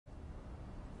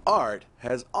Art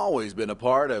has always been a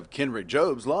part of Kenrick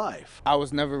Job's life. I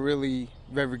was never really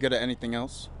very good at anything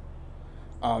else.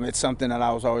 It's something that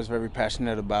I was always very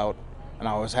passionate about and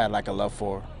I always had like a love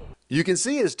for. You can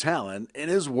see his talent in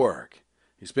his work.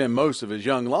 He spent most of his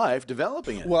young life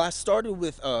developing it. Well, I started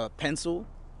with pencil.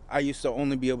 I used to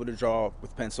only be able to draw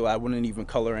with pencil. I wouldn't even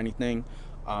color anything.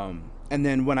 And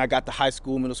then when I got to high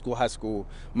school, middle school, high school,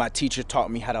 my teacher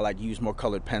taught me how to like use more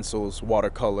colored pencils,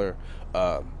 watercolor,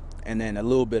 and then a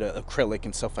little bit of acrylic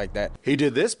and stuff like that. He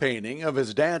did this painting of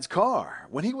his dad's car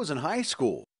when he was in high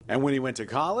school. And when he went to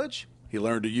college, he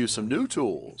learned to use some new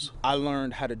tools. I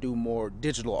learned how to do more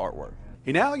digital artwork.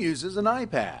 He now uses an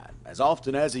iPad as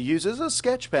often as he uses a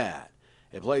sketch pad.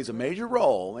 It plays a major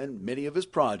role in many of his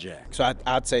projects. So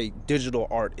I'd say digital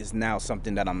art is now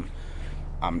something that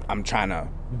I'm trying to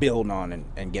build on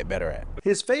and get better at.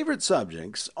 His favorite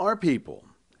subjects are people,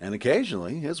 and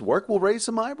occasionally his work will raise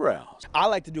some eyebrows. I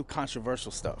like to do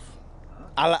controversial stuff.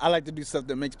 I like to do stuff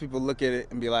that makes people look at it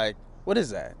and be like, what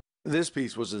is that? This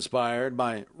piece was inspired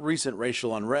by recent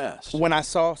racial unrest. When I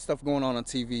saw stuff going on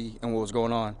TV and what was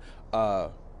going on, I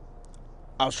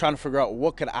was trying to figure out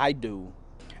what could I do.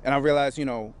 And I realized, you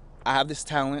know, I have this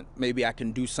talent. Maybe I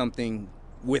can do something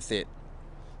with it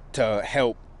to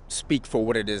help speak for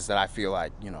what it is that I feel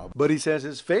like, you know. But he says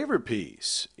his favorite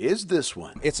piece is this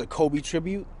one. It's a Kobe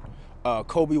tribute.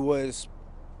 Kobe was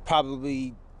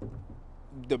probably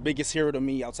the biggest hero to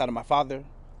me outside of my father.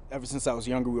 Ever since I was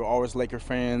younger, we were always Laker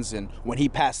fans, and when he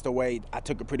passed away, I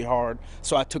took it pretty hard.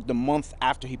 So I took the month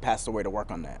after he passed away to work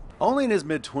on that. Only in his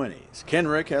mid-20s,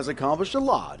 Kenrick has accomplished a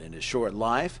lot in his short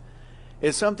life.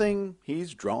 It's something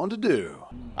he's drawn to do.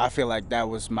 I feel like that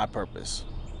was my purpose,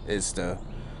 is to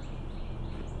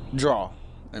draw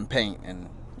and paint and,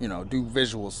 you know, do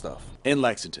visual stuff. In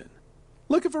Lexington,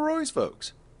 looking for Roy's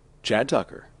folks. Chad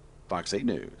Tucker, Fox 8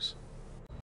 News.